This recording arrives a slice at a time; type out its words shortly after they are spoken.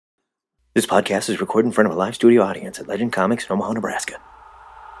This podcast is recorded in front of a live studio audience at Legend Comics in Omaha, Nebraska.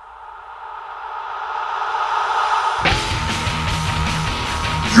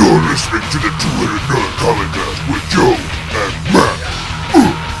 You're listening to the Two-Headed Nerd Comic Cast with Joe and Matt.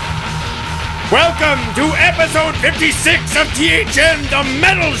 Welcome to episode 56 of THN, the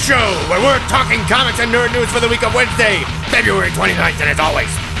Metal Show, where we're talking comics and nerd news for the week of Wednesday, February 29th, and as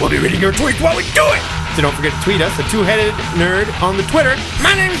always, we'll be reading your tweets while we do it. So don't forget to tweet us, the Two-Headed Nerd, on the Twitter.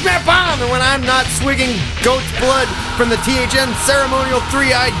 My name is Matt Baum, and when I'm not swigging goat's blood from the THN ceremonial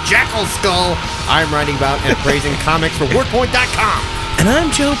three-eyed jackal skull, I'm writing about and praising comics for WordPoint.com. And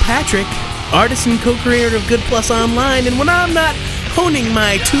I'm Joe Patrick, artist and co-creator of Good Plus Online, and when I'm not honing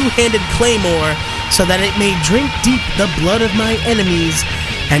my two-handed claymore so that it may drink deep the blood of my enemies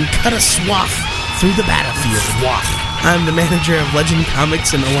and cut a swath through the battlefield. I'm the manager of Legend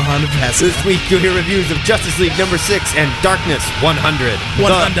Comics in Omaha, Nebraska. This week you'll hear reviews of Justice League number 6 and Darkness 100.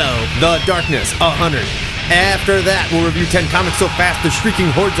 The Darkness 100. After that, we'll review 10 comics so fast the shrieking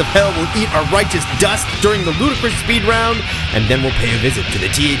hordes of hell will eat our righteous dust during the ludicrous speed round, and then we'll pay a visit to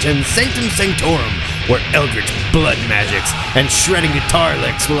the THN Sanctum Sanctorum, where eldritch blood magics and shredding guitar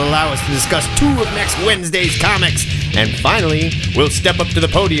licks will allow us to discuss 2 of next Wednesday's comics. And finally, we'll step up to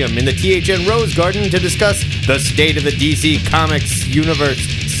the podium in the THN Rose Garden to discuss the state of the DC Comics universe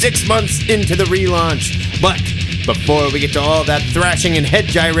 6 months into the relaunch. But before we get to all that thrashing and head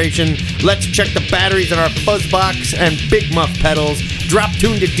gyration, let's check the batteries on our fuzzbox and big muff pedals, drop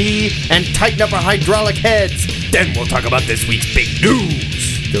tune to D, and tighten up our hydraulic heads. Then we'll talk about this week's big news.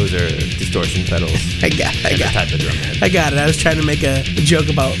 Those are distortion pedals. I got it. I got it. I was trying to make a joke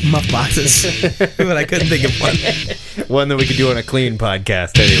about muff boxes, but I couldn't think of one. One that we could do on a clean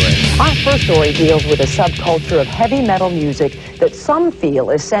podcast anyway. Our first story deals with a subculture of heavy metal music that some feel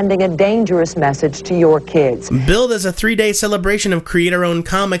is sending a dangerous message to your kids. Billed as a 3-day celebration of creator-owned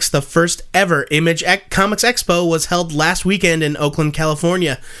comics, the first ever Image Comics Expo was held last weekend in Oakland,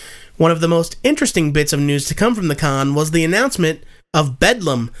 California. One of the most interesting bits of news to come from the con was the announcement of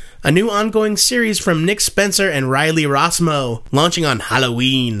Bedlam, a new ongoing series from Nick Spencer and Riley Rossmo, launching on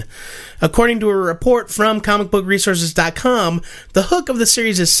Halloween. According to a report from comicbookresources.com, the hook of the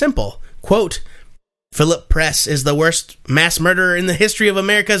series is simple. Quote, Philip Press is the worst mass murderer in the history of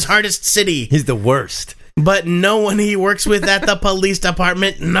America's hardest city. He's the worst. But no one he works with at the police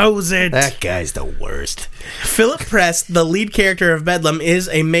department knows it. That guy's the worst. Philip Press, the lead character of Bedlam, is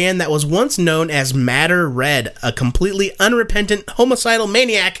a man that was once known as Matter Red, a completely unrepentant homicidal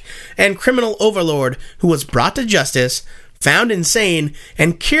maniac and criminal overlord who was brought to justice, found insane,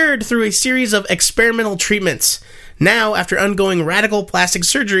 and cured through a series of experimental treatments. Now, after undergoing radical plastic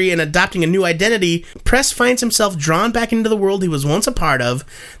surgery and adopting a new identity, Press finds himself drawn back into the world he was once a part of,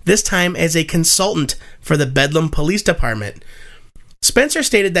 this time as a consultant for the Bedlam Police Department. Spencer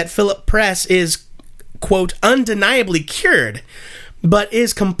stated that Philip Press is, quote, undeniably cured, but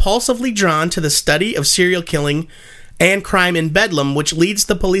is compulsively drawn to the study of serial killing and crime in Bedlam, which leads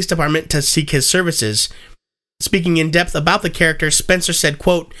the police department to seek his services. Speaking in depth about the character, Spencer said,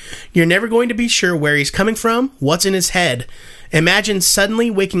 quote, You're never going to be sure where he's coming from, what's in his head. Imagine suddenly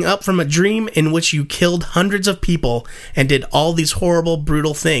waking up from a dream in which you killed hundreds of people and did all these horrible,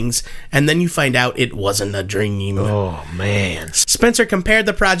 brutal things, and then you find out it wasn't a dream. Oh, man. Spencer compared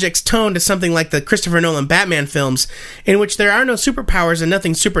the project's tone to something like the Christopher Nolan Batman films, in which there are no superpowers and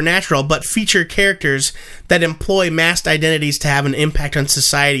nothing supernatural, but feature characters that employ masked identities to have an impact on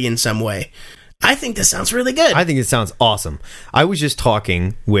society in some way. I think this sounds really good. I think it sounds awesome. I was just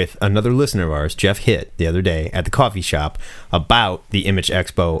talking with another listener of ours, Jeff Hitt, the other day at the coffee shop about the Image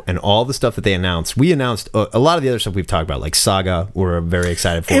Expo and all the stuff that they announced. We announced a lot of the other stuff we've talked about, like Saga, we're very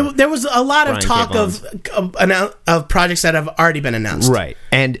excited for. There was a lot of talk of projects that have already been announced. Right.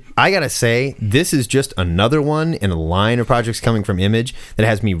 And I gotta say, this is just another one in a line of projects coming from Image that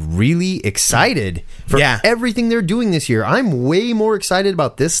has me really excited for everything they're doing this year. I'm way more excited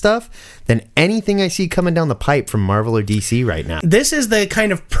about this stuff than anything I see coming down the pipe from Marvel or DC right now. This is the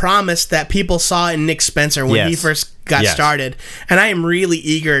kind of promise that people saw in Nick Spencer when he first got started, and I am really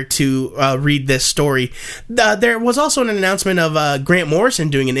eager to read this story. There was also an announcement of Grant Morrison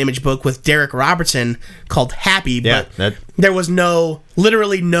doing an Image book with Derek Robertson called Happy, but there was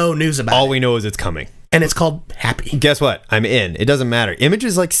literally no news about it. All we know is it's coming. And it's called Happy. Guess what? I'm in. It doesn't matter. Image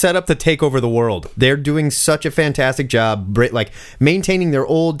is like set up to take over the world. They're doing such a fantastic job, like maintaining their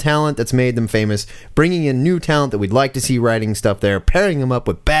old talent that's made them famous, bringing in new talent that we'd like to see writing stuff there, pairing them up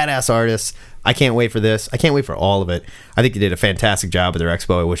with badass artists. I can't wait for this. I can't wait for all of it. I think they did a fantastic job at their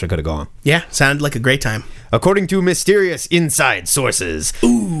expo. I wish I could have gone. Yeah, sounded like a great time. According to mysterious inside sources,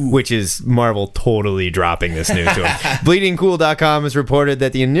 which is Marvel totally dropping this news to him. BleedingCool.com has reported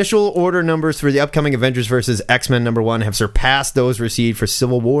that the initial order numbers for the upcoming Avengers vs. X-Men #1 have surpassed those received for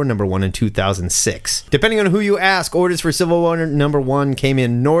Civil War #1 in 2006. Depending on who you ask, orders for Civil War #1 came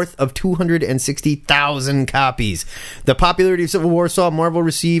in north of 260,000 copies. The popularity of Civil War saw Marvel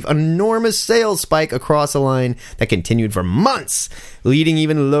receive an enormous sales spike across a line that continued for months, leading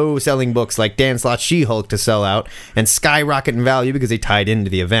even low-selling books like Dan Slott's She-Hulk to sell out and skyrocket in value because they tied into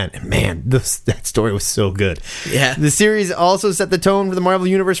the event. And man, that story was so good. Yeah. The series also set the tone for the Marvel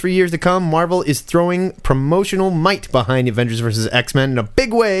Universe for years to come. Marvel is throwing promotional might behind Avengers vs. X-Men in a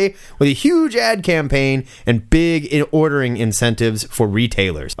big way with a huge ad campaign and big ordering incentives for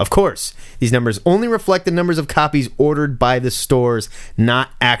retailers. Of course, these numbers only reflect the numbers of copies ordered by the stores, not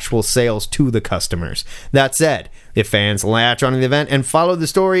actual sales to the customers. That said, if fans latch onto the event and follow the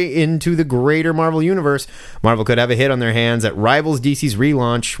story into the greater Marvel Universe, Marvel could have a hit on their hands that rivals DC's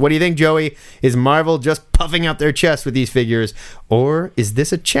relaunch. What do you think, Joey? Is Marvel just puffing out their chest with these figures, or is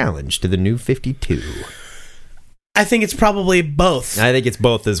this a challenge to the New 52? I think it's probably both. I think it's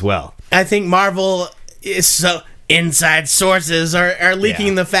both as well. I think Marvel is so... Inside sources are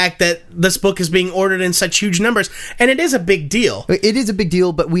leaking the fact that this book is being ordered in such huge numbers, and it is a big deal. It is a big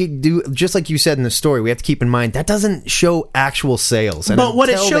deal, but we do, just like you said in the story, we have to keep in mind that doesn't show actual sales. And but what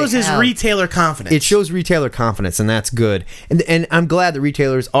it shows is retailer confidence. It shows retailer confidence, and that's good. And I'm glad that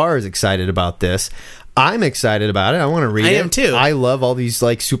retailers are as excited about this. I'm excited about it. I want to read it. I am too. I love all these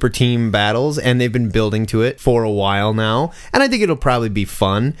like super team battles, and they've been building to it for a while now. And I think it'll probably be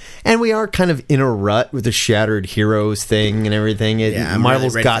fun. And we are kind of in a rut with the Shattered Heroes thing and everything.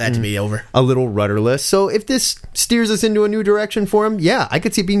 Marvel's really ready gotten for that to be over. A little rudderless. So if this steers us into a new direction for him, yeah, I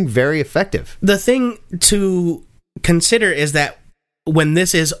could see it being very effective. The thing to consider is that when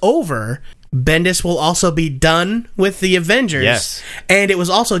this is over, Bendis will also be done with the Avengers. Yes. And it was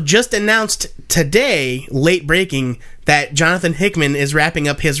also just announced today, late breaking, that Jonathan Hickman is wrapping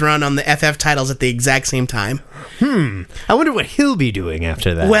up his run on the FF titles at the exact same time. I wonder what he'll be doing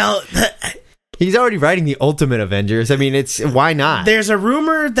after that. Well, he's already writing the Ultimate Avengers. I mean, why not? There's a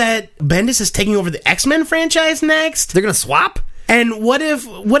rumor that Bendis is taking over the X-Men franchise next. They're going to swap? And what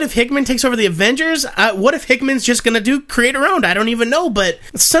if Hickman takes over the Avengers? What if Hickman's just going to create her own? I don't even know, but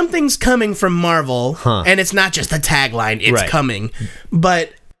something's coming from Marvel, and it's not just a tagline, it's coming.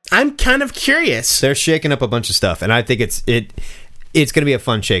 But I'm kind of curious. They're shaking up a bunch of stuff, and I think it's going to be a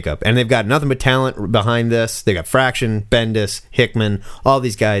fun shakeup. And they've got nothing but talent behind this. They got Fraction, Bendis, Hickman, all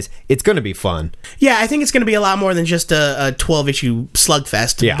these guys. It's going to be fun. Yeah, I think it's going to be a lot more than just a 12-issue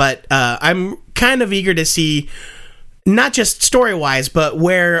slugfest. Yeah. But I'm kind of eager to see, not just story-wise, but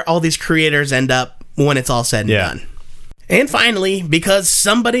where all these creators end up when it's all said and done. And finally, because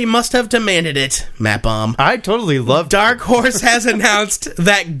somebody must have demanded it, Matt Baum, I totally love Dark Horse has announced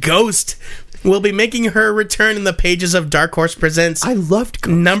that Ghost will be making her return in the pages of Dark Horse Presents. I loved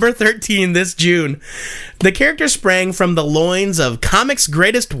Ghost. Number 13 this June. The character sprang from the loins of comics'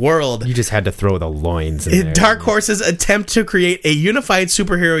 greatest world. You just had to throw the loins in there. Dark Horse's attempt to create a unified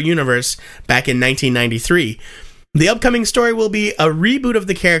superhero universe back in 1993. The upcoming story will be a reboot of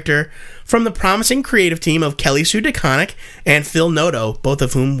the character from the promising creative team of Kelly Sue DeConnick and Phil Noto, both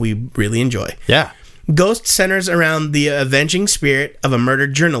of whom we really enjoy. Yeah. Ghost centers around the avenging spirit of a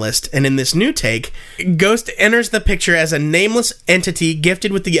murdered journalist, and in this new take, Ghost enters the picture as a nameless entity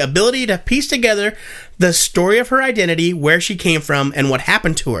gifted with the ability to piece together the story of her identity, where she came from, and what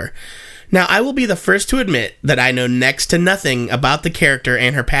happened to her. Now, I will be the first to admit that I know next to nothing about the character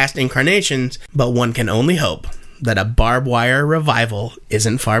and her past incarnations, but one can only hope that a Barbed Wire revival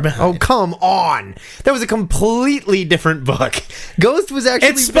isn't far behind. Oh, come on. That was a completely different book. Ghost was actually...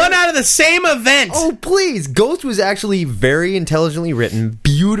 It spun out of the same event. Oh, please. Ghost was actually very intelligently written,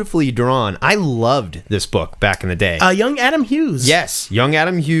 beautifully drawn. I loved this book back in the day. Young Adam Hughes. Yes, young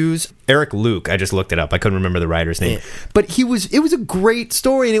Adam Hughes. Eric Luke. I just looked it up. I couldn't remember the writer's name. Yeah. But it was a great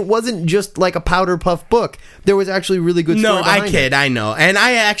story, and it wasn't just like a powder puff book. There was actually really good story behind it. No, I kid. I know. And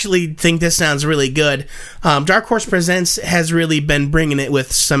I actually think this sounds really good. Dark Horse Presents has really been bringing it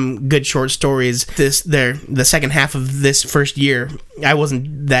with some good short stories. The second half of this first year, I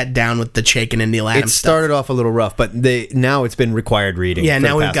wasn't that down with the Chaykin and Neil Adams stuff. It started off a little rough, but now it's been required reading. Yeah, for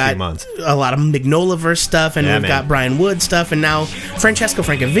now the we've past got few months. A lot of Mignolaverse stuff, and we've got Brian Wood stuff, and now Francesco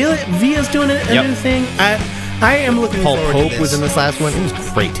Francovilla's doing a new thing. I am looking forward to this. Paul Pope was in this last one. It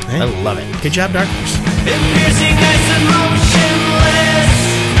was great. I love it. Good job, Dark Horse.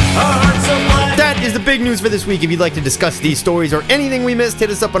 That is the big news for this week. If you'd like to discuss these stories or anything we missed,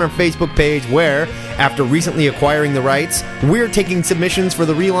 hit us up on our Facebook page where, after recently acquiring the rights, we're taking submissions for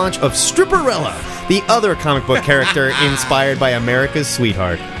the relaunch of Stripperella, the other comic book character inspired by America's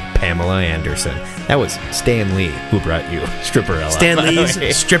Sweetheart. Pamela Anderson. That was Stan Lee who brought you Stripperella. Stan Lee's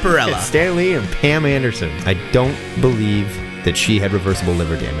Stripperella. Stan Lee and Pam Anderson. I don't believe that she had reversible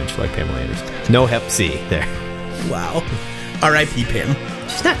liver damage like Pamela Anderson. No Hep C there. Wow. R.I.P. Pam.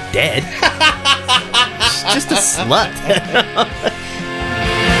 She's not dead. She's just a slut.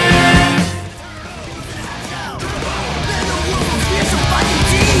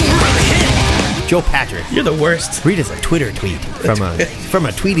 Joe Patrick. You're the worst. Read us a Twitter tweet from a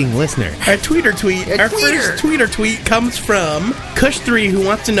tweeting listener. Our tweeter tweet. Our first tweeter tweet comes from Kush3, who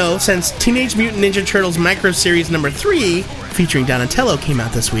wants to know, since Teenage Mutant Ninja Turtles Micro Series number 3, featuring Donatello, came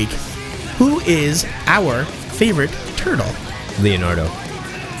out this week, who is our favorite turtle? Leonardo.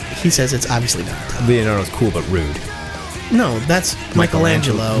 He says it's obviously Donatello. Leonardo's cool but rude. No, that's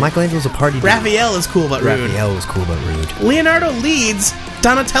Michelangelo. Michelangelo's a party dude. Raphael is cool but rude. Raphael was cool but rude. Leonardo leads.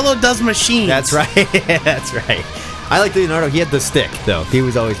 Donatello does machines. That's right. That's right. I like Leonardo. He had the stick, though. He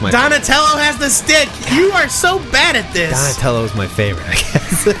was always my Donatello has the stick. You are so bad at this. Donatello's my favorite, I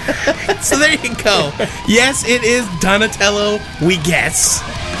guess. So there you go. Yes, it is Donatello, we guess.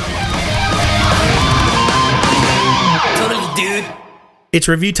 Totally, dude. It's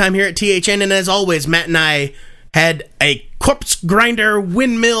review time here at THN, and as always, Matt and I had a corpse grinder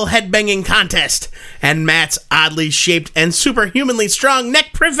windmill headbanging contest, and Matt's oddly shaped and superhumanly strong neck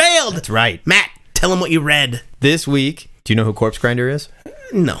prevailed. That's right. Matt, tell him what you read. This week, do you know who Corpse Grinder is?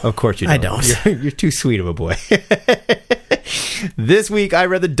 No. Of course you don't. I don't. You're too sweet of a boy. This week, I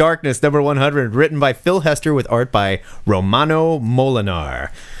read The Darkness, number 100, written by Phil Hester with art by Romano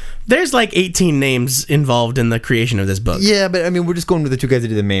Molinar. There's like 18 names involved in the creation of this book. Yeah, but I mean, we're just going with the two guys that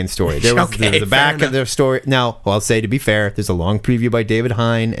did the main story. There was the back of their story. Now, well, I'll say, to be fair, there's a long preview by David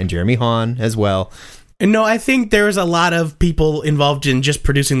Hine and Jeremy Hahn as well. No, I think there's a lot of people involved in just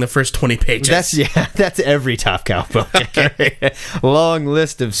producing the first 20 pages. That's every Top Cow book. Long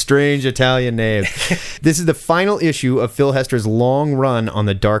list of strange Italian names. This is the final issue of Phil Hester's long run on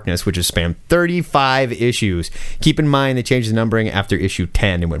The Darkness, which has spanned 35 issues. Keep in mind, they changed the numbering after issue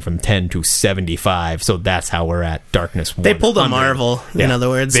 10. It went from 10 to 75, so that's how we're at Darkness 100. They pulled a Marvel, in other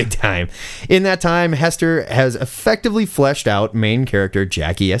words. Big time. In that time, Hester has effectively fleshed out main character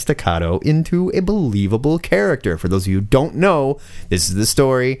Jackie Estacado into a believable character. For those of you who don't know, this is the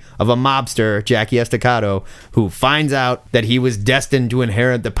story of a mobster, Jackie Estacado, who finds out that he was destined to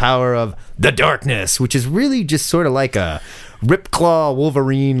inherit the power of the Darkness, which is really just sort of like a Ripclaw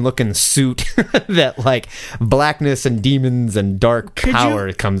Wolverine looking suit that like blackness and demons and dark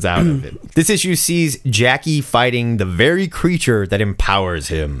power comes out of it. This issue sees Jackie fighting the very creature that empowers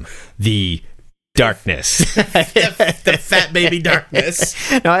him, the Darkness. the fat baby Darkness.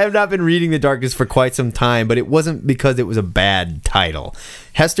 Now, I have not been reading The Darkness for quite some time, but it wasn't because it was a bad title.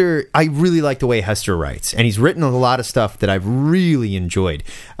 Hester, I really like the way Hester writes, and he's written a lot of stuff that I've really enjoyed.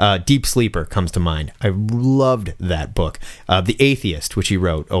 Deep Sleeper comes to mind. I loved that book. The Atheist, which he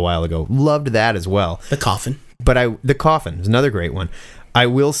wrote a while ago, loved that as well. The Coffin. But The Coffin is another great one. I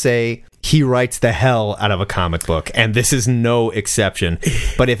will say he writes the hell out of a comic book, and this is no exception.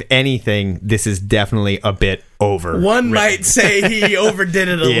 But if anything, this is definitely a bit over. One might say he overdid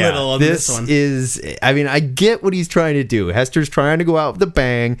it a little on this one. I mean, I get what he's trying to do. Hester's trying to go out with a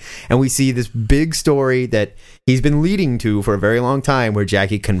bang, and we see this big story that he's been leading to for a very long time, where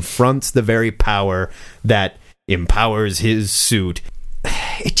Jackie confronts the very power that empowers his suit.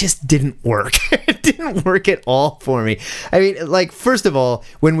 It just didn't work. It didn't work at all for me. I mean, like, first of all,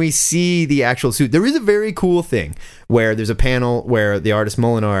 when we see the actual suit, there is a very cool thing where there's a panel where the artist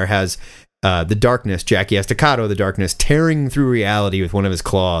Molinar has the Darkness, Jackie Estacado, the Darkness, tearing through reality with one of his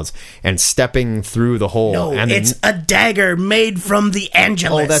claws and stepping through the hole. No, and it's a dagger made from the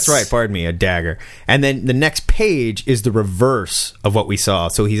Angelus. Oh, that's right. Pardon me, a dagger. And then the next page is the reverse of what we saw.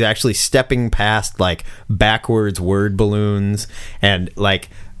 So he's actually stepping past, like, backwards word balloons and, like,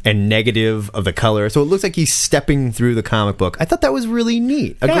 and negative of the color. So it looks like he's stepping through the comic book. I thought that was really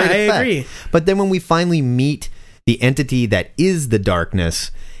neat. A great effect. I agree. But then when we finally meet the entity that is the Darkness,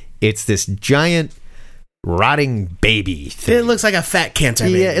 it's this giant rotting baby thing. It looks like a fat cancer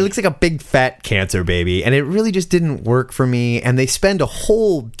baby. Yeah, it looks like a big fat cancer baby, and it really just didn't work for me. And they spend a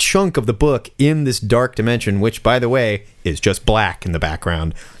whole chunk of the book in this dark dimension, which, by the way, is just black in the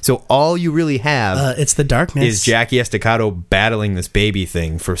background. So all you really have it's the Darkness. Is Jackie Estacado battling this baby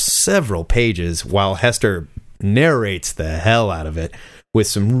thing for several pages while Hester narrates the hell out of it with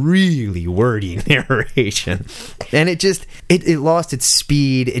some really wordy narration. And it just, it lost its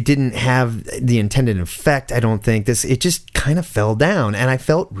speed. It didn't have the intended effect, I don't think. It just kind of fell down, and I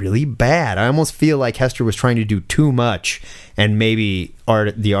felt really bad. I almost feel like Hester was trying to do too much, and maybe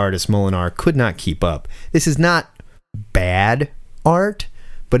the artist Molinar could not keep up. This is not bad art,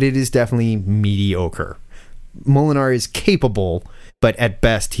 but it is definitely mediocre. Molinar is capable, but at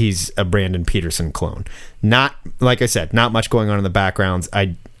best he's a Brandon Peterson clone. Not, like I said, not much going on in the backgrounds.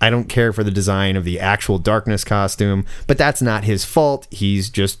 I don't care for the design of the actual Darkness costume, but that's not his fault. He's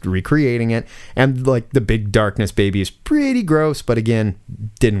just recreating it. And like the big Darkness baby is pretty gross, but again,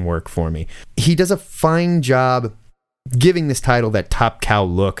 didn't work for me. He does a fine job giving this title that Top Cow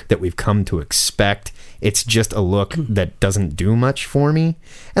look that we've come to expect. It's just a look that doesn't do much for me.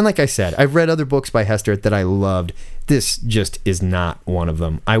 And like I said, I've read other books by Hester that I loved. This just is not one of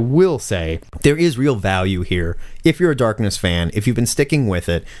them. I will say there is real value here. If you're a Darkness fan, if you've been sticking with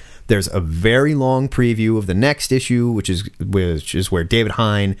it, there's a very long preview of the next issue, which is where David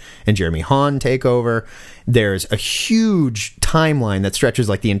Hine and Jeremy Hahn take over. There's a huge timeline that stretches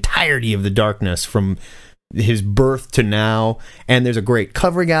like the entirety of the Darkness from his birth to now, and there's a great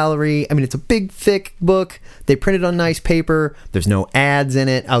cover gallery. I mean, it's a big, thick book. They printed on nice paper. There's no ads in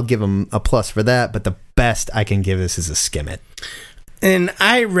it. I'll give them a plus for that, but the best I can give this is a skim it. And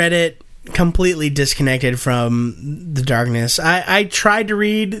I read it completely disconnected from the Darkness. I tried to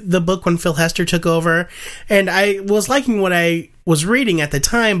read the book when Phil Hester took over, and I was liking what I was reading at the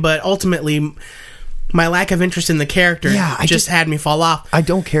time, but ultimately my lack of interest in the character just had me fall off. I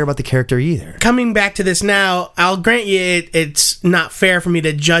don't care about the character either. Coming back to this now, I'll grant you it's not fair for me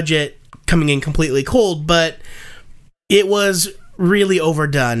to judge it coming in completely cold, but it was really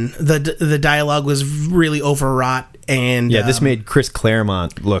overdone. The dialogue was really overwrought, and this made Chris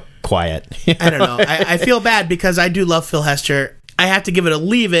Claremont look quiet. I don't know. I feel bad because I do love Phil Hester. I have to give it a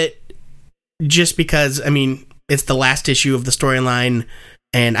leave it just because, I mean, it's the last issue of the storyline,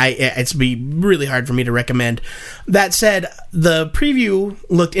 and it's be really hard for me to recommend. That said, the preview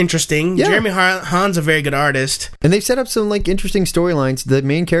looked interesting. Yeah. Jeremy Hahn's a very good artist. And they've set up some like interesting storylines. The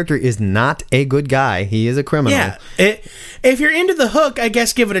main character is not a good guy. He is a criminal. Yeah. If you're into the hook, I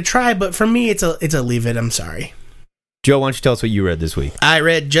guess give it a try, but for me, it's a leave it. I'm sorry. Joe, why don't you tell us what you read this week? I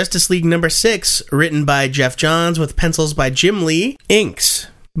read Justice League number 6, written by Jeff Johns, with pencils by Jim Lee, inks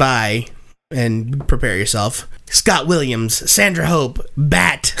by, and prepare yourself, Scott Williams, Sandra Hope,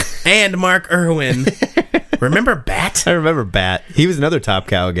 Bat, and Mark Irwin. Remember Bat? I remember Bat. He was another Top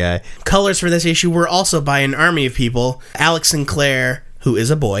Cow guy. Colors for this issue were also by an army of people. Alex Sinclair, who is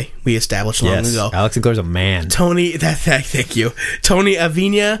a boy, we established long ago. Alex Sinclair's a man. Thank you. Tony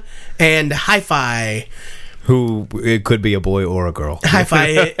Avina and Hi-Fi. Who, it could be a boy or a girl.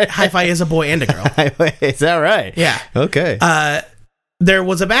 Hi-Fi is a boy and a girl. Is that right? Yeah. Okay. There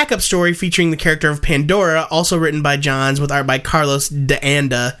was a backup story featuring the character of Pandora, also written by Johns, with art by Carlos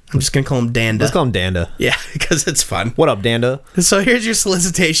D'Anda. I'm just going to call him Danda. Let's call him Danda. Yeah, because it's fun. What up, Danda? So here's your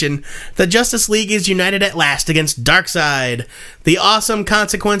solicitation. The Justice League is united at last against Darkseid. The awesome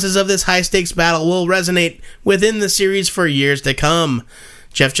consequences of this high-stakes battle will resonate within the series for years to come.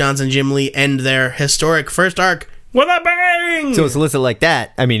 Jeff Johns and Jim Lee end their historic first arc with a bang! So it's solicit like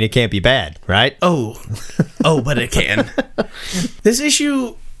that. I mean, it can't be bad, right? Oh, but it can. This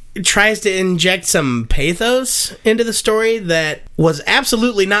issue tries to inject some pathos into the story that was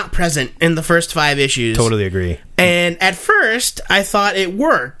absolutely not present in the first 5 issues. Totally agree. And at first, I thought it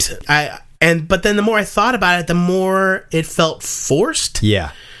worked. But then the more I thought about it, the more it felt forced.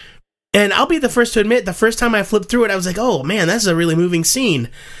 Yeah. And I'll be the first to admit, the first time I flipped through it, I was like, oh man, that's a really moving scene.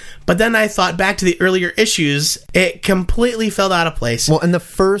 But then I thought back to the earlier issues, it completely fell out of place. Well, and the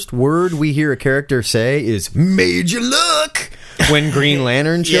first word we hear a character say is, "Major luck," when Green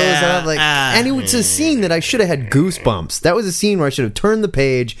Lantern shows up. And it's a scene that I should have had goosebumps. That was a scene where I should have turned the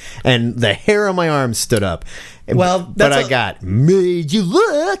page and the hair on my arm stood up. Well, but I got "Major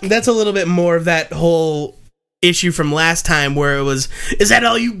luck." That's a little bit more of that whole issue from last time where it was, is that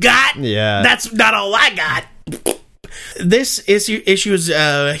all you got? Yeah. That's not all I got. This issue is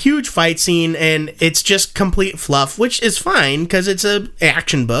a huge fight scene, and it's just complete fluff, which is fine because it's an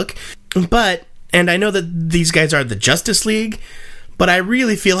action book. And I know that these guys are the Justice League, but I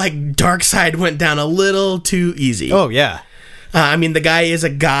really feel like Darkseid went down a little too easy. Oh, yeah. I mean, the guy is a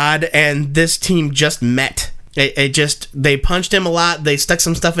god, and this team just met. They punched him a lot. They stuck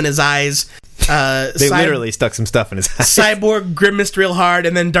some stuff in his eyes. They literally stuck some stuff in his eyes. Cyborg grimaced real hard,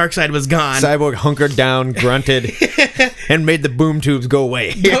 and then Darkseid was gone. Cyborg hunkered down, grunted, and made the boom tubes go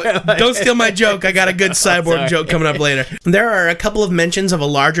away. Don't steal my joke. I got a good Cyborg joke coming up later. There are a couple of mentions of a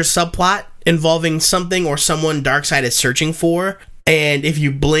larger subplot involving something or someone Darkseid is searching for, and if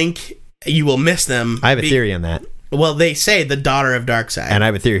you blink, you will miss them. I have a theory on that. Well, they say the daughter of Darkseid. And I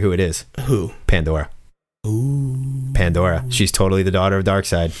have a theory who it is. Who? Pandora. Ooh. Pandora. She's totally the daughter of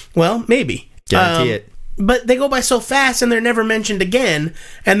Darkseid. Well, maybe. Guarantee it. But they go by so fast, and they're never mentioned again.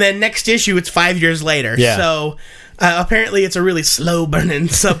 And then next issue, it's 5 years later. Yeah. So Apparently, it's a really slow-burning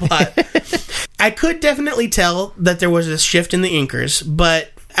subplot. I could definitely tell that there was a shift in the inkers,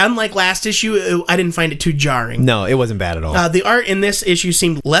 but unlike last issue, I didn't find it too jarring. No, it wasn't bad at all. The art in this issue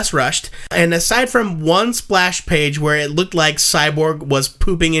seemed less rushed, and aside from one splash page where it looked like Cyborg was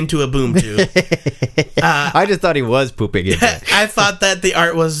pooping into a boom tube, I just thought he was pooping into it. I thought that the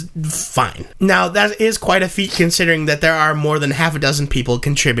art was fine. Now, that is quite a feat considering that there are more than half a dozen people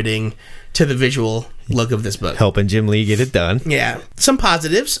contributing to the visual look of this book. Helping Jim Lee get it done. Yeah. Some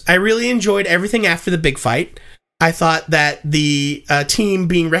positives. I really enjoyed everything after the big fight. I thought that the team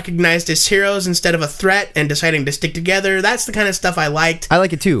being recognized as heroes instead of a threat and deciding to stick together, that's the kind of stuff I liked. I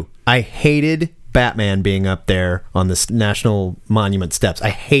like it too. I hated Batman being up there on the National Monument steps. I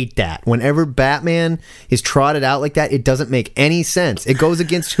hate that. Whenever Batman is trotted out like that, it doesn't make any sense. It goes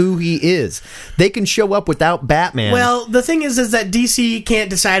against who he is. They can show up without Batman. Well, the thing is that DC can't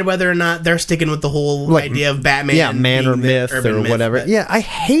decide whether or not they're sticking with the whole idea of Batman. Yeah, man or myth or whatever. Myth, yeah, I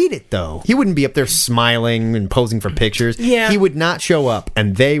hate it though. He wouldn't be up there smiling and posing for pictures. Yeah. He would not show up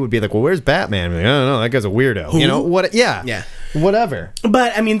and they would be like, well, where's Batman? Like, I don't know, that guy's a weirdo. Who? You know, what? Yeah. Whatever.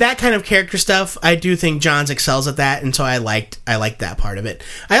 But I mean, that kind of character stuff, I do think Johns excels at that, and so I liked that part of it.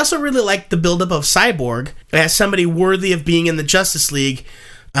 I also really liked the buildup of Cyborg as somebody worthy of being in the Justice League.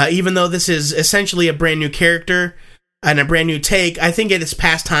 Even though this is essentially a brand new character and a brand new take, I think it is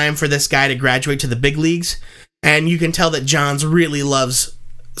past time for this guy to graduate to the big leagues, and you can tell that Johns really loves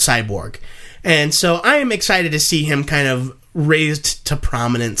Cyborg. And so I am excited to see him kind of raised to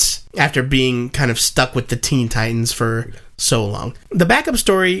prominence after being kind of stuck with the Teen Titans for so long. The backup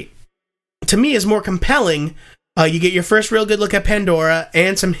story, to me, is more compelling. You get your first real good look at Pandora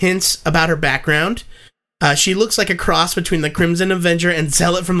and some hints about her background. She looks like a cross between the Crimson Avenger and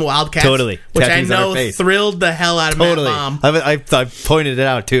Zealot from the Wildcats. Totally. Which Tattoos I on her know face. thrilled the hell out of Matt Baum. I pointed it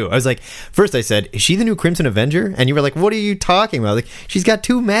out too. I was like, first I said, is she the new Crimson Avenger? And you were like, what are you talking about? Like, she's got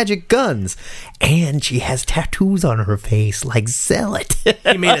 2 magic guns. And she has tattoos on her face like Zealot.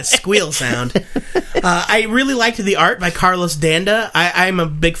 He made a squeal sound. I really liked the art by Carlos Danda. I'm a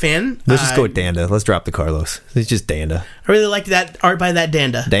big fan. Let's just go with Danda. Let's drop the Carlos. It's just Danda. I really liked that art by that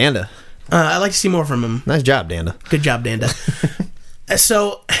Danda. Danda. I'd like to see more from him. Nice job, Danda. Good job, Danda.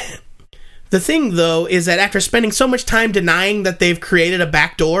 So, the thing, though, is that after spending so much time denying that they've created a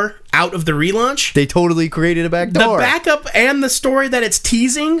backdoor out of the relaunch, they totally created a backdoor. The backup and the story that it's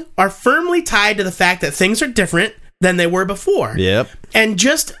teasing are firmly tied to the fact that things are different than they were before. Yep. And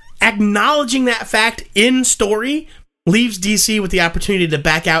just acknowledging that fact in story leaves DC with the opportunity to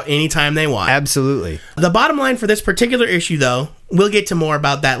back out anytime they want. Absolutely. The bottom line for this particular issue, though, we'll get to more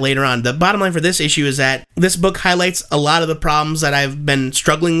about that later on. The bottom line for this issue is that this book highlights a lot of the problems that I've been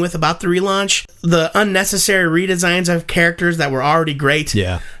struggling with about the relaunch. The unnecessary redesigns of characters that were already great.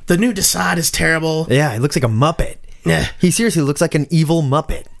 Yeah. The new Desaad is terrible. Yeah, he looks like a Muppet. Yeah. He seriously looks like an evil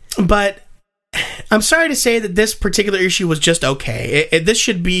Muppet. But I'm sorry to say that this particular issue was just okay. This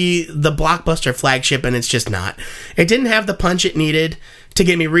should be the blockbuster flagship, and it's just not. It didn't have the punch it needed to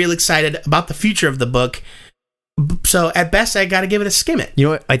get me real excited about the future of the book. So at best, I got to give it a skim it. You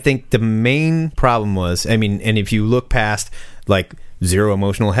know what? I think the main problem was, and if you look past like zero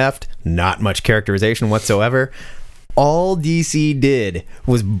emotional heft, not much characterization whatsoever, all DC did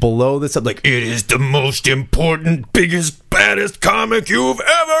was blow this up like, it is the most important, biggest, baddest comic you've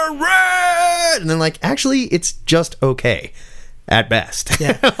ever read! And then like, actually, it's just okay. At best.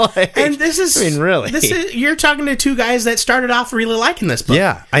 Yeah. Like, and this is... really. You're talking to 2 guys that started off really liking this book.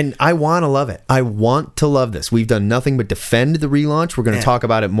 Yeah, I want to love it. I want to love this. We've done nothing but defend the relaunch. We're going to talk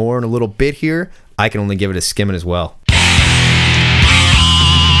about it more in a little bit here. I can only give it a skimming as well.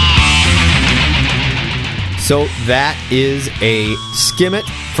 So that is a skim it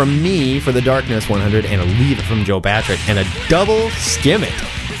from me for the Darkness 100 and a leave it from Joe Patrick and a double skim it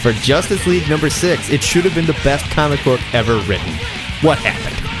for Justice League number 6. It should have been the best comic book ever written. What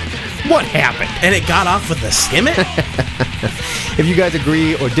happened? What happened? And it got off with a skim it? If you guys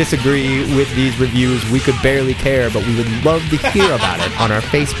agree or disagree with these reviews, we could barely care, but we would love to hear about it on our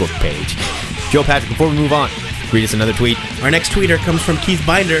Facebook page. Joe Patrick, before we move on, read us another tweet. Our next tweeter comes from Keith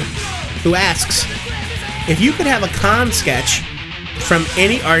Binder, who asks, if you could have a con sketch from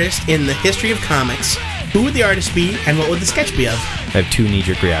any artist in the history of comics, who would the artist be and what would the sketch be of? I have 2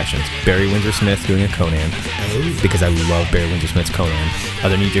 knee-jerk reactions. Barry Windsor Smith doing a Conan, because I love Barry Windsor Smith's Conan.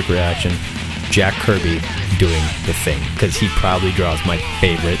 Other knee-jerk reaction, Jack Kirby doing The Thing, because he probably draws my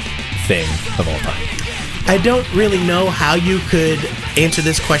favorite thing of all time. I don't really know how you could answer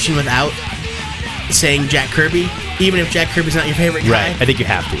this question without saying Jack Kirby, even if Jack Kirby's not your favorite guy. Right, I think you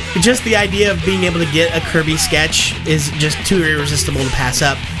have to. Just the idea of being able to get a Kirby sketch is just too irresistible to pass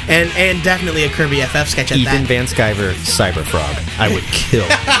up. And definitely a Kirby FF sketch at that. Ethan Van Sciver, Cyberfrog. I would kill,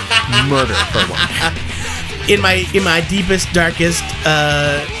 murder for one. In my deepest, darkest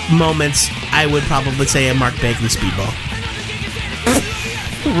moments, I would probably say a Mark Bagley Speedball.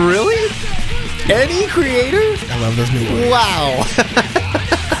 Really? Any creator? I love those new ones. Wow.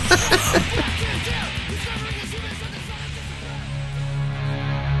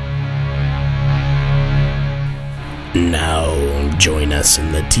 Now join us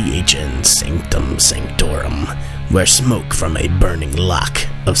in the THN Sanctum Sanctorum, where smoke from a burning lock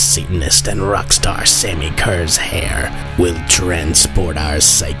of Satanist and rockstar Sammy Kerr's hair will transport our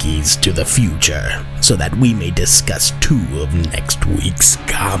psyches to the future so that we may discuss 2 of next week's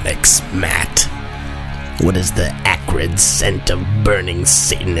comics, Matt. What does the acrid scent of burning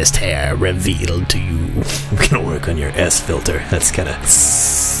Satanist hair reveal to you? I'm gonna work on your S filter. That's kinda...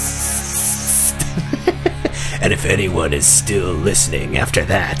 And if anyone is still listening after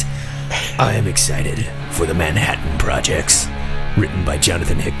that, I am excited for the Manhattan Projects, written by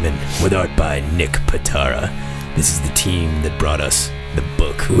Jonathan Hickman, with art by Nick Patara. This is the team that brought us the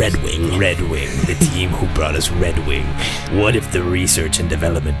book Red Wing, the team who brought us Red Wing. What if the research and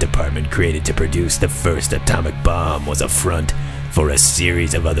development department created to produce the first atomic bomb was a front for a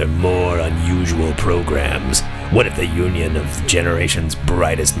series of other more unusual programs? What if the union of the generation's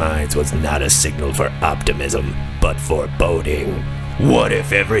brightest minds was not a signal for optimism, but foreboding? What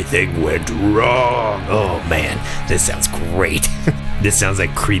if everything went wrong? Oh man, this sounds great. This sounds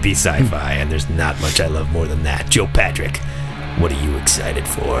like creepy sci-fi, and there's not much I love more than that. Joe Patrick, what are you excited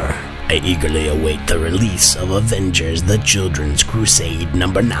for? I eagerly await the release of Avengers: The Children's Crusade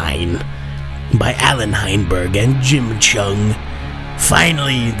number 9 by Alan Heinberg and Jim Chung.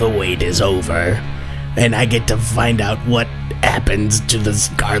 Finally, the wait is over, and I get to find out what happens to the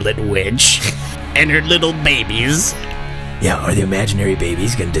Scarlet Witch and her little babies. Yeah, are the imaginary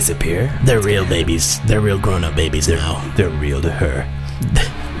babies gonna disappear? They're real babies. They're real grown-up babies now. They're real to her.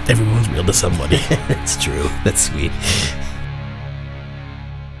 Everyone's real to somebody. That's true. That's sweet.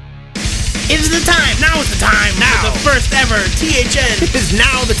 It's the time! Now is the time! Now! For the first ever THN It is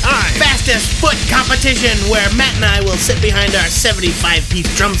now the time. Fastest Foot Competition, where Matt and I will sit behind our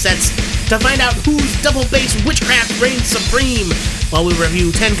 75-piece drum sets to find out whose double bass witchcraft reigns supreme while we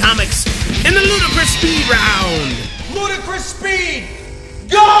review 10 comics in the Ludicrous Speed Round. Ludicrous speed!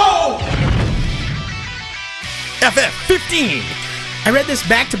 Go! FF15. I read this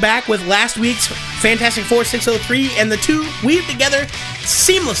back-to-back with last week's Fantastic Four 603, and the two weave together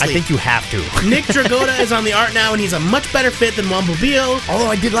seamlessly. I think you have to. Nick Dragotta is on the art now, and he's a much better fit than Juan Bobbio. Although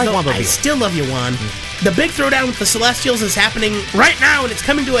I did like Juan Bobbio. I still love you, Juan. The big throwdown with the Celestials is happening right now, and it's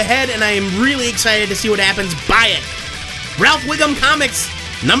coming to a head, and I am really excited to see what happens. Buy it. Ralph Wiggum Comics,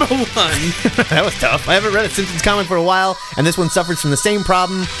 number 1. That was tough. I haven't read a Simpsons comic for a while, and this one suffers from the same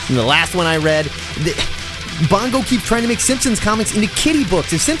problem from the last one I read. Bongo keeps trying to make Simpsons comics into kiddie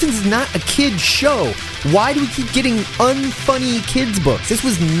books. If Simpsons is not a kid's show, why do we keep getting unfunny kids books? This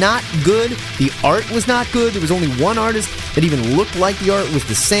was not good. The art was not good. There was only one artist that even looked like the art was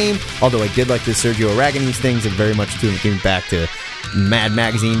the same, although I did like the Sergio Aragonés things and very much giving back to Mad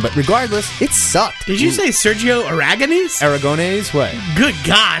Magazine, but regardless, it sucked. Did you say Sergio Aragonés? Aragonés? What? Good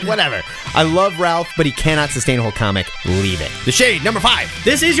God. Whatever. I love Ralph, but he cannot sustain a whole comic. Leave it. The Shade, number 5.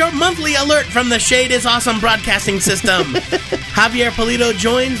 This is your monthly alert from the Shade is Awesome broadcasting system. Javier Polito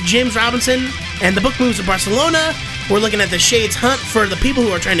joins James Robinson, and the book moves to Barcelona. We're looking at the Shade's hunt for the people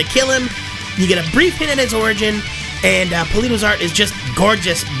who are trying to kill him. You get a brief hint at his origin, and Polito's art is just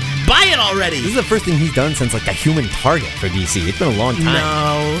gorgeous. Buy it already! This is the first thing he's done since, like, The Human Target for DC. It's been a long time.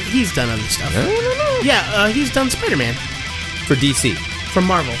 No, he's done other stuff. No. Yeah, he's done Spider-Man. For DC. From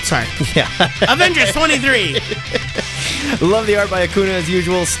Marvel, sorry. Yeah. Avengers 23! Love the art by Acuna as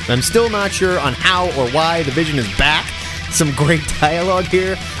usual. I'm still not sure on how or why the Vision is back. Some great dialogue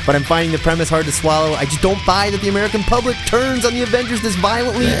here, but I'm finding the premise hard to swallow. I just don't buy that the American public turns on the Avengers this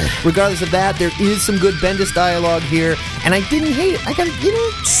violently. Regardless of that, there is some good Bendis dialogue here, and I didn't hate it. I got,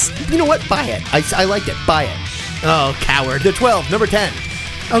 you know what? Buy it. I liked it. Buy it. Oh, coward. The 12, number 10.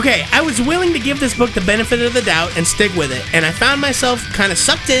 Okay, I was willing to give this book the benefit of the doubt and stick with it, and I found myself kind of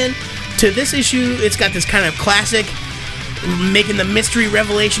sucked in to this issue. It's got this kind of classic making the mystery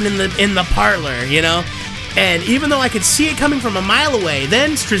revelation in the parlor, you know? And even though I could see it coming from a mile away,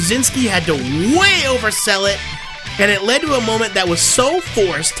 then Straczynski had to way oversell it, and it led to a moment that was so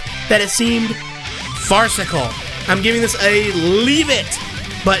forced that it seemed farcical. I'm giving this a leave it.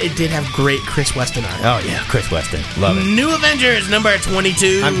 but it did have great Chris Weston art. Oh, yeah, Chris Weston. Love it. New Avengers, number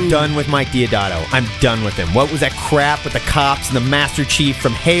 22. I'm done with Mike Deodato. I'm done with him. What was that crap with the cops and the Master Chief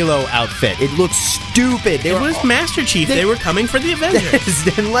from Halo outfit? It looks stupid. It was Master Chief. They were coming for the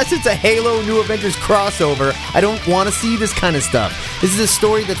Avengers. Unless it's a Halo New Avengers crossover, I don't want to see this kind of stuff. This is a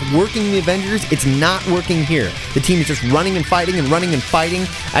story that's working in the Avengers. It's not working here. The team is just running and fighting and running and fighting.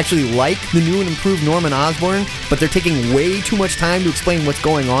 I actually like the new and improved Norman Osborn, but they're taking way too much time to explain what's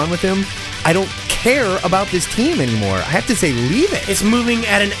going on with him. I don't care about this team anymore. I have to say, leave it. It's moving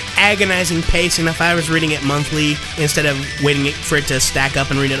at an agonizing pace, and if I was reading it monthly instead of waiting for it to stack up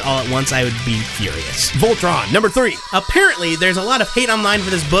and read it all at once, I would be furious. Voltron, number 3. Apparently, there's a lot of hate online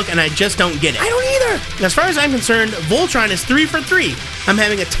for this book, and I just don't get it. I don't either. As far as I'm concerned, Voltron is 3 for 3. I'm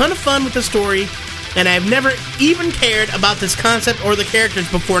having a ton of fun with the story, and I've never even cared about this concept or the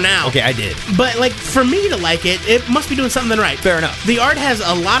characters before now. Okay, I did. But, like, for me to like it, it must be doing something right. Fair enough. The art has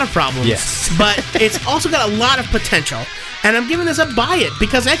a lot of problems, yes, but it's also got a lot of potential. And I'm giving this a buy it,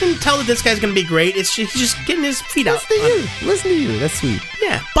 because I can tell that this guy's going to be great. He's just getting his feet out. Listen to you. That's sweet.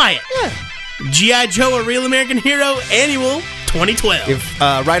 Yeah, buy it. Yeah. G.I. Joe, A Real American Hero, Annual 2012. If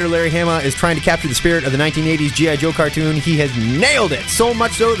writer Larry Hama is trying to capture the spirit of the 1980s G.I. Joe cartoon, he has nailed it. So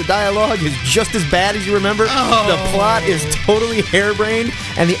much so, the dialogue is just as bad as you remember. Oh. The plot is totally harebrained,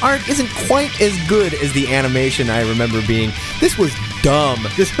 and the art isn't quite as good as the animation I remember being. This was dumb.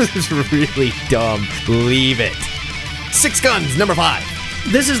 This was really dumb. Leave it. Six Guns, number 5.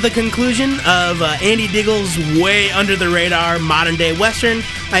 This is the conclusion of Andy Diggle's way under the radar modern day Western.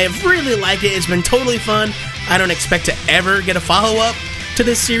 I have really liked it. It's been totally fun. I don't expect to ever get a follow-up to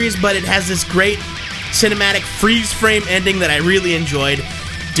this series, but it has this great cinematic freeze frame ending that I really enjoyed.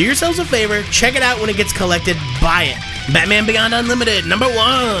 Do yourselves a favor, check it out when it gets collected, buy it. Batman Beyond Unlimited, number 1.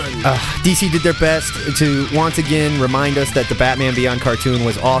 DC did their best to once again remind us that the Batman Beyond cartoon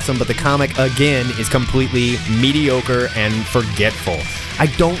was awesome, but the comic, again, is completely mediocre and forgetful. I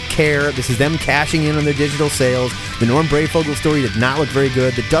don't care. This is them cashing in on their digital sales. The Norm Brayfogle story did not look very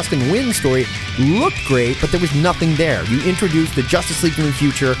good. The Dustin Nguyen story looked great, but there was nothing there. You introduced the Justice League from the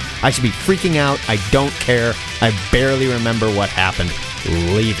future. I should be freaking out. I don't care. I barely remember what happened.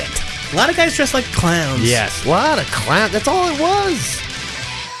 Leave it. A lot of guys dressed like clowns. Yes, a lot of clowns. That's all it was.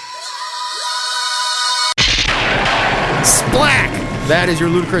 Splack! That is your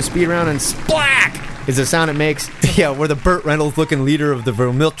ludicrous speed round, and splack is the sound it makes. Yeah, we're the Burt Reynolds looking leader of the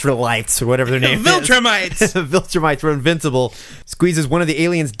Vermiltrolites, or whatever their name is. Viltrumites! Viltrumites were invincible. Squeezes one of the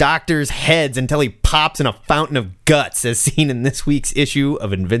alien's doctor's heads until he pops in a fountain of guts, as seen in this week's issue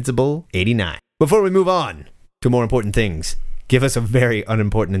of Invincible 89. Before we move on to more important things, give us a very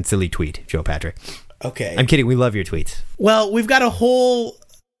unimportant and silly tweet, Joe Patrick. Okay. I'm kidding. We love your tweets. Well, we've got a whole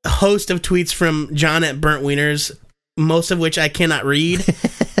host of tweets from John at Burnt Wieners, most of which I cannot read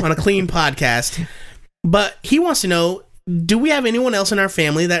on a clean podcast. But he wants to know, do we have anyone else in our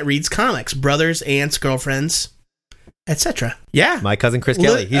family that reads comics? Brothers, aunts, girlfriends, etc. Yeah. My cousin Chris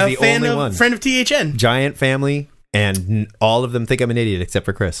Kelly. He's the only one. Friend of THN. Giant family. And all of them think I'm an idiot except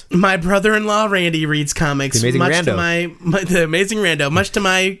for Chris. My brother-in-law Randy reads comics. The Amazing Rando. The Amazing Rando, much to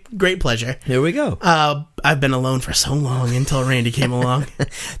my great pleasure. Here we go. I've been alone for so long until Randy came along.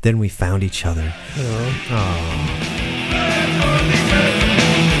 Then we found each other.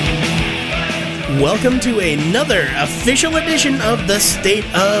 Welcome to another official edition of The State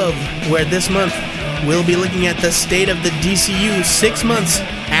of, where this month we'll be looking at the state of the DCU 6 months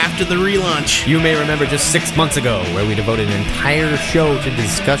after the relaunch. You may remember just 6 months ago where we devoted an entire show to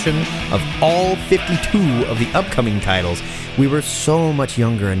discussion of all 52 of the upcoming titles. We were so much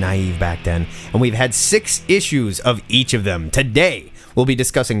younger and naive back then, and we've had 6 issues of each of them. Today, we'll be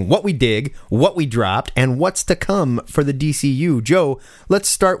discussing what we dig, what we dropped, and what's to come for the DCU. Joe, let's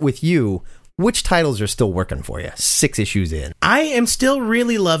start with you. Which titles are still working for you? 6 issues in. I am still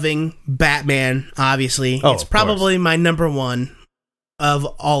really loving Batman, obviously. Oh, it's probably my number 1 of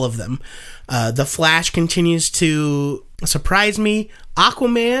all of them. The Flash continues to surprise me.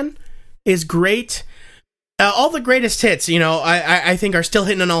 Aquaman is great. All the greatest hits, I think are still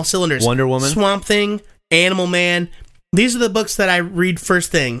hitting on all cylinders. Wonder Woman. Swamp Thing, Animal Man. These are the books that I read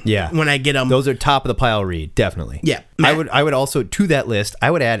first thing when I get them. Those are top of the pile read, definitely. Yeah. I would also, to that list, I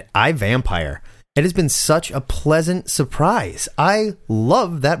would add I, Vampire. It has been such a pleasant surprise. I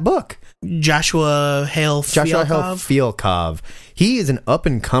love that book. Joshua Hale Fialkov. He is an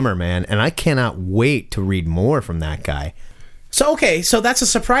up-and-comer, man, and I cannot wait to read more from that guy. So that's a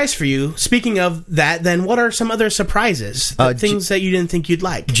surprise for you. Speaking of that, then what are some other surprises? Things that you didn't think you'd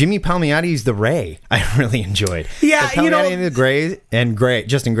like? Jimmy Palmiotti's The Ray, I really enjoyed. Yeah, Palmiotti and the Gray, and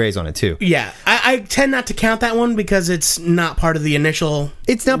Justin Gray's on it too. Yeah, I tend not to count that one because it's not part of the initial.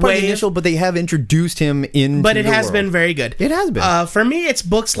 It's not part of the initial, but they have introduced him into. But it the has world. been very good. It has been. For me, it's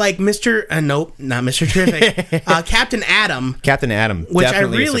books like nope, not Mr. Terrific, Captain Adam. Captain Adam, which I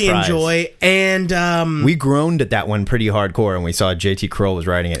definitely really enjoy, and we groaned at that one pretty hardcore when we saw J.T. Kroll was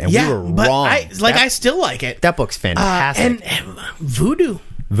writing it, and we were but wrong. I still like it. That book's fantastic. And Voodoo.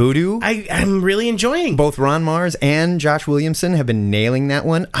 I'm really enjoying. Both Ron Mars and Josh Williamson have been nailing that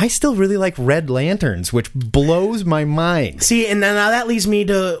one. I still really like Red Lanterns, which blows my mind. See, and now that leads me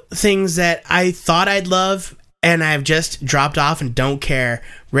to things that I thought I'd love, and I've just dropped off and don't care.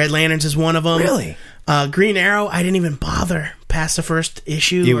 Red Lanterns is one of them. Really? Green Arrow, I didn't even bother past the first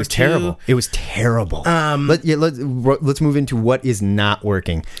issue. It was terrible. It was terrible. Let's move into what is not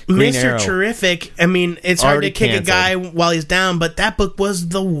working. Green Mr. Arrow, Terrific, I mean, it's hard to kick canceled. a guy while he's down, but that book was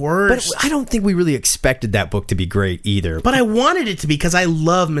the worst. But I don't think we really expected that book to be great either. But I wanted it to be because I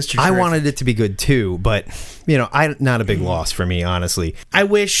love Mr. Terrific. I wanted it to be good too, but not a big loss for me, honestly. I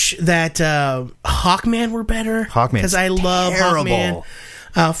wish that Hawkman were better. Hawkman's because I love terrible. Hawkman.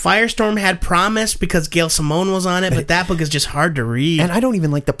 Firestorm had promise because Gail Simone was on it, but that book is just hard to read. And I don't even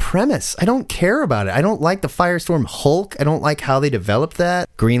like the premise. I don't care about it. I don't like the Firestorm Hulk. I don't like how they developed that.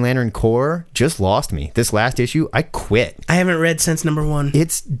 Green Lantern Corps just lost me. This last issue, I quit. I haven't read since number 1.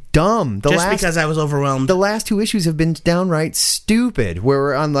 It's dumb. Because I was overwhelmed. The last 2 issues have been downright stupid, where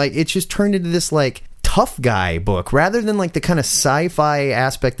we're on it's just turned into this tough guy book rather than the kind of sci-fi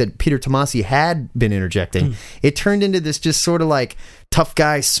aspect that Peter Tomasi had been interjecting. It turned into this just sort of tough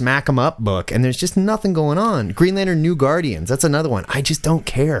guy smack 'em up book, and there's just nothing going on. Green Lantern New Guardians, that's another one. I just don't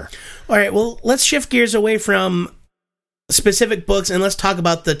care. All right, well, let's shift gears away from specific books and let's talk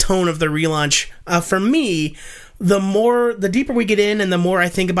about the tone of the relaunch. For me, the deeper we get in and the more I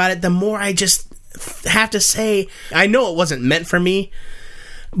think about it, the more I just have to say, I know it wasn't meant for me,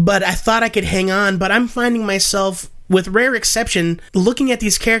 but I thought I could hang on, but I'm finding myself, with rare exception, looking at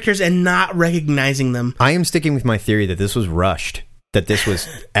these characters and not recognizing them. I am sticking with my theory that this was rushed. That this was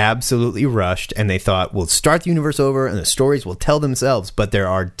absolutely rushed, and they thought, we'll start the universe over and the stories will tell themselves, but there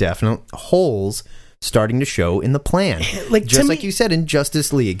are definite holes starting to show in the plan. Just like you said in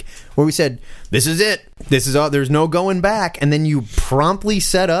Justice League, where we said, this is it. This is all. There's no going back. And then you promptly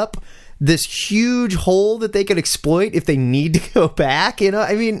set up this huge hole that they could exploit if they need to go back.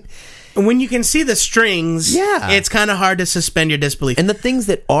 I mean, when you can see the strings, it's kind of hard to suspend your disbelief. And the things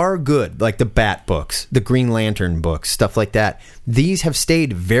that are good, like the Bat books, the Green Lantern books, stuff like that, these have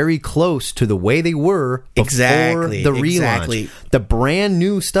stayed very close to the way they were before the relaunch. Exactly. The brand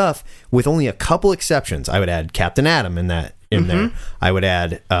new stuff, with only a couple exceptions. I would add Captain Atom in there. I would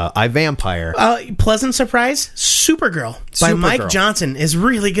add iVampire. Pleasant surprise, Supergirl by Mike Johnson is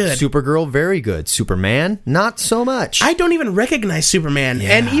really good. Supergirl, very good. Superman, not so much. I don't even recognize Superman.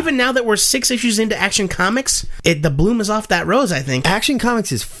 And even now that we're 6 issues into Action Comics, the bloom is off that rose, I think. Action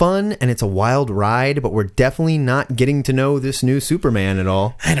Comics is fun and it's a wild ride, but we're definitely not getting to know this new Superman at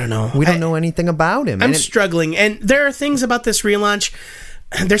all. I don't know. We don't know anything about him. I'm struggling. And there are things about this relaunch.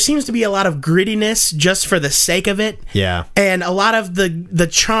 There seems to be a lot of grittiness just for the sake of it. Yeah. And a lot of the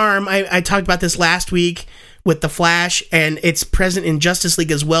charm, I talked about this last week with The Flash, and it's present in Justice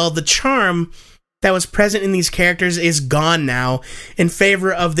League as well. The charm that was present in these characters is gone now in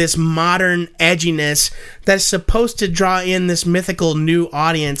favor of this modern edginess that's supposed to draw in this mythical new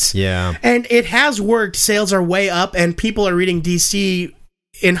audience. Yeah. And it has worked. Sales are way up, and people are reading DC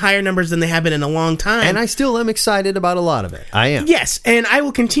in higher numbers than they have been in a long time. And I still am excited about a lot of it. I am. Yes, and I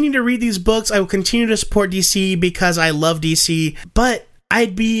will continue to read these books. I will continue to support DC because I love DC. But I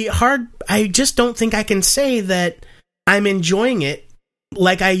just don't think I can say that I'm enjoying it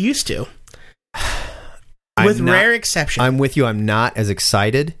like I used to. With rare exception. I'm with you. I'm not as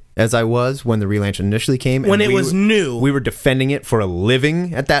excited as I was when the relaunch initially came. When it was new. We were defending it for a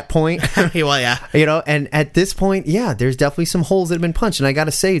living at that point. Well, yeah. And at this point, there's definitely some holes that have been punched. And I got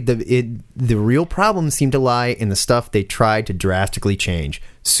to say, the real problems seem to lie in the stuff they tried to drastically change.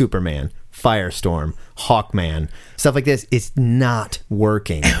 Superman, Firestorm, Hawkman, stuff like this. It's not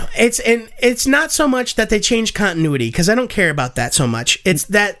working. It's not so much that they changed continuity, because I don't care about that so much. It's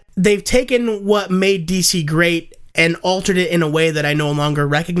that they've taken what made DC great and altered it in a way that I no longer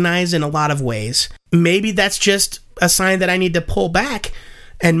recognize in a lot of ways. Maybe that's just a sign that I need to pull back,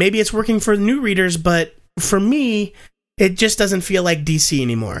 and maybe it's working for new readers, but for me, it just doesn't feel like DC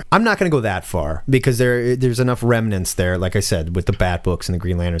anymore. I'm not going to go that far, because there's enough remnants there, like I said, with the Bat books and the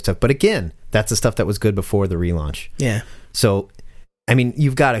Green Lantern stuff. But again, that's the stuff that was good before the relaunch. Yeah. So, I mean,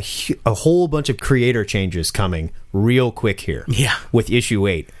 you've got a whole bunch of creator changes coming real quick here. Yeah. With issue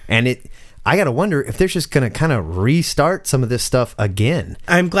 8. And I got to wonder if they're just going to kind of restart some of this stuff again.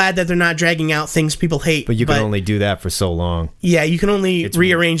 I'm glad that they're not dragging out things people hate. But you can only do that for so long. Yeah, you can only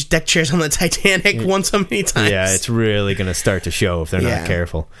rearrange deck chairs on the Titanic once so many times. Yeah, it's really going to start to show if they're not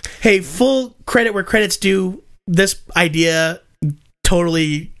careful. Hey, full credit where credit's due. This idea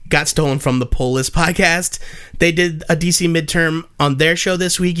totally got stolen from the Pull List podcast. They did a DC midterm on their show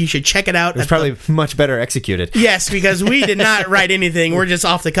this week. You should check it out. It's probably much better executed. Yes, because we did not write anything. We're just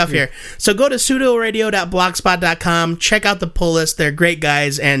off the cuff here. So go to pseudoradio.blogspot.com. Check out the Pull List. They're great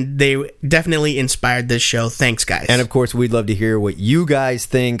guys, and they definitely inspired this show. Thanks, guys. And, of course, we'd love to hear what you guys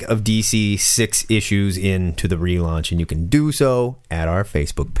think of DC 6 issues into the relaunch, and you can do so at our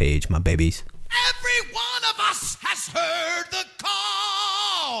Facebook page, my babies. Every one of us has heard the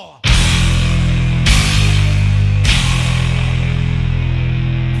call.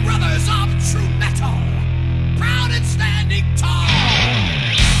 Brothers of true metal, proud and standing tall.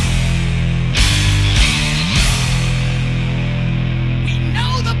 We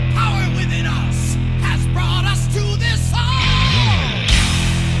know the power within us has brought us to this hall.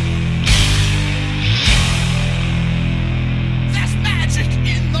 There's magic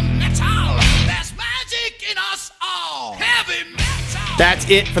in the metal. There's magic in us all. Heavy metal. That's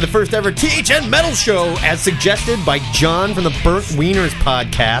it for the first ever THN Metal Show, as suggested by John from the Burnt Wieners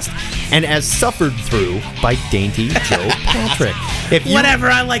podcast, and as suffered through by Dainty Joe Patrick.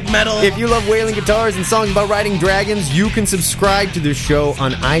 Whatever, I like metal. If you love wailing guitars and songs about riding dragons, you can subscribe to this show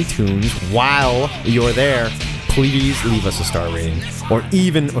on iTunes. While you're there, please leave us a star rating or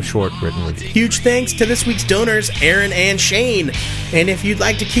even a short written review. Huge thanks to this week's donors, Aaron and Shane. And if you'd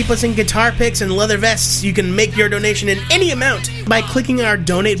like to keep us in guitar picks and leather vests, you can make your donation in any amount by clicking our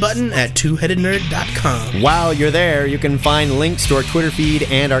donate button at twoheadednerd.com. While you're there, you can find links to our Twitter feed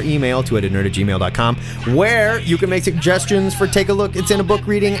and our email, twoheadednerd@gmail.com, where you can make suggestions for Take a Look, It's in a Book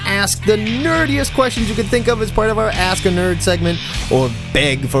reading, ask the nerdiest questions you can think of as part of our Ask a Nerd segment, or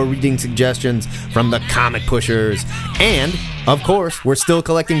beg for reading suggestions from the comic pushers. And, of course, we're still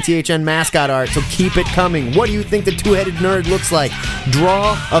collecting THN mascot art, so keep it coming. What do you think the Two-Headed Nerd looks like?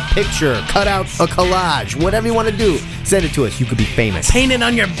 Draw a picture, cut out a collage, whatever you want to do, send it to us. You could be famous. Paint it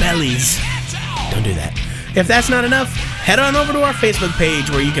on your bellies. Don't do that. If that's not enough, head on over to our Facebook page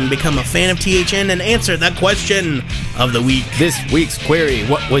where you can become a fan of THN and answer the question of the week. This week's query: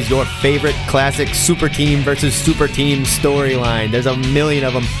 what was your favorite classic super team versus super team storyline? There's a million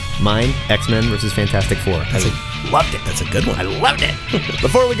of them. Mine, X-Men versus Fantastic Four. Loved it. That's a good one. I loved it.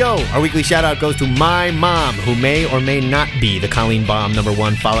 Before we go, our weekly shout out goes to my mom, who may or may not be the Colleen Bomb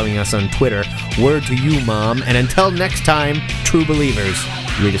 #1 following us on Twitter. Word to you, Mom. And until next time, true believers,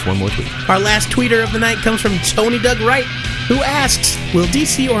 read us one more tweet. Our last tweeter of the night comes from Tony Doug Wright, who asks, will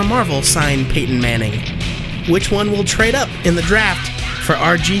DC or Marvel sign Peyton Manning? Which one will trade up in the draft for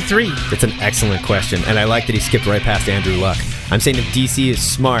RG3? That's an excellent question, and I like that he skipped right past Andrew Luck. I'm saying if DC is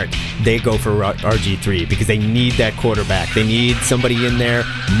smart, they go for RG3 because they need that quarterback. They need somebody in there,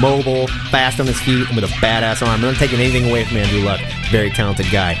 mobile, fast on his feet, and with a badass arm. I'm not taking anything away from Andrew Luck. Very talented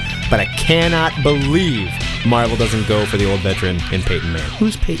guy. But I cannot believe Marvel doesn't go for the old veteran in Peyton Manning.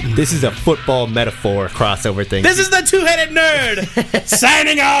 Who's Peyton? This is a football metaphor crossover thing. This is the Two-Headed Nerd!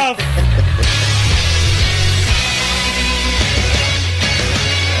 Signing off!